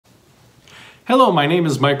Hello, my name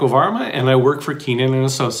is Michael Varma and I work for Keenan &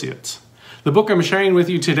 Associates. The book I'm sharing with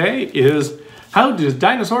you today is How Do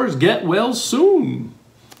Dinosaurs Get Well Soon?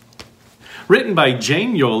 Written by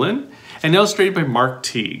Jane Yolen and illustrated by Mark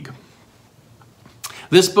Teague.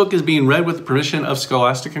 This book is being read with the permission of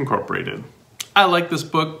Scholastic Inc. I like this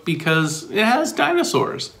book because it has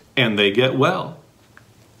dinosaurs and they get well.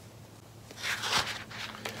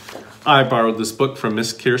 I borrowed this book from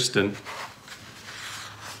Miss Kirsten.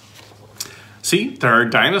 See, there are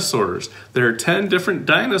dinosaurs. There are 10 different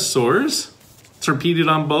dinosaurs. It's repeated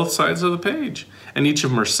on both sides of the page. And each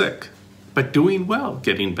of them are sick, but doing well,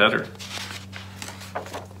 getting better.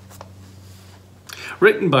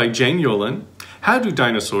 Written by Jane Yolen, How Do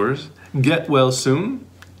Dinosaurs Get Well Soon?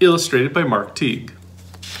 Illustrated by Mark Teague.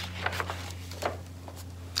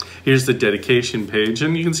 Here's the dedication page,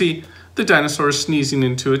 and you can see the dinosaur sneezing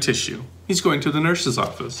into a tissue. He's going to the nurse's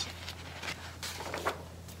office.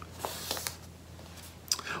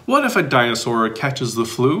 What if a dinosaur catches the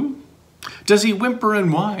flu? Does he whimper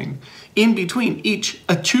and whine in between each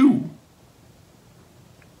achoo?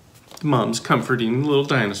 The mom's comforting the little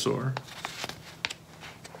dinosaur.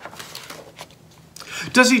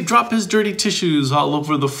 Does he drop his dirty tissues all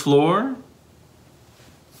over the floor?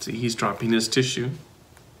 See, he's dropping his tissue.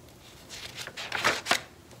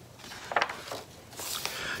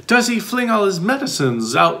 Does he fling all his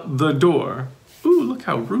medicines out the door? Ooh, look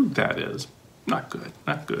how rude that is. Not good,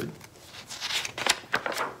 not good.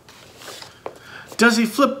 Does he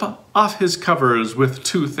flip off his covers with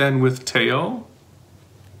tooth and with tail?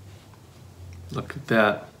 Look at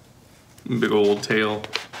that big old tail.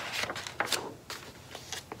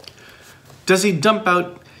 Does he dump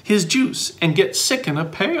out his juice and get sick in a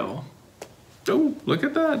pail? Oh, look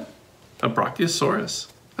at that. A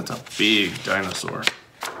Brachiosaurus. That's a big dinosaur.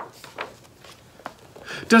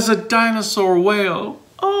 Does a dinosaur wail?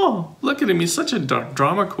 Oh, look at him. He's such a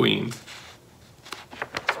drama queen.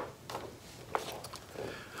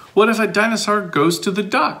 What if a dinosaur goes to the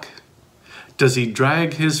dock? Does he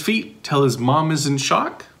drag his feet till his mom is in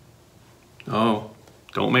shock? Oh,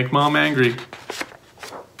 don't make mom angry.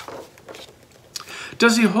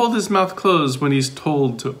 Does he hold his mouth closed when he's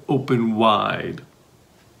told to open wide?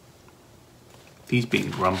 He's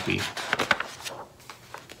being grumpy.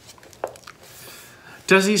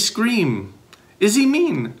 Does he scream? Is he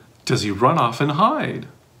mean? Does he run off and hide?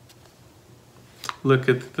 Look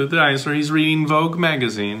at the dinosaur. He's reading Vogue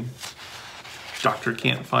magazine. Doctor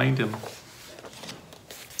can't find him.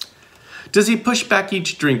 Does he push back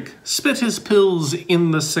each drink? Spit his pills in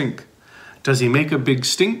the sink? Does he make a big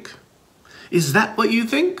stink? Is that what you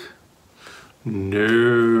think?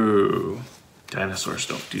 No. Dinosaurs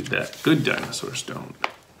don't do that. Good dinosaurs don't.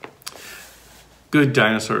 Good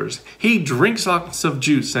dinosaurs. He drinks lots of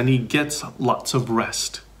juice and he gets lots of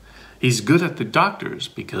rest. He's good at the doctors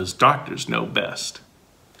because doctors know best.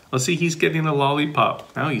 Let's see, he's getting a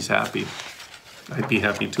lollipop. Now he's happy. I'd be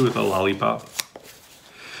happy too with a lollipop.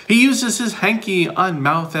 He uses his hanky on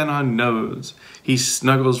mouth and on nose. He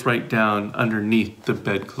snuggles right down underneath the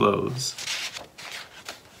bedclothes.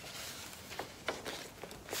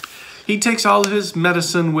 He takes all of his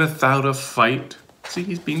medicine without a fight. See,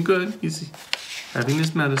 he's being good. He's having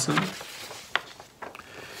his medicine.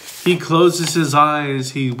 He closes his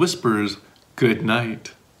eyes. He whispers, good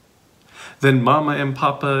night. Then Mama and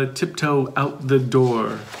Papa tiptoe out the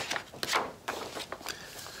door.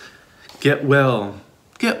 Get well,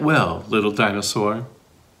 little dinosaur.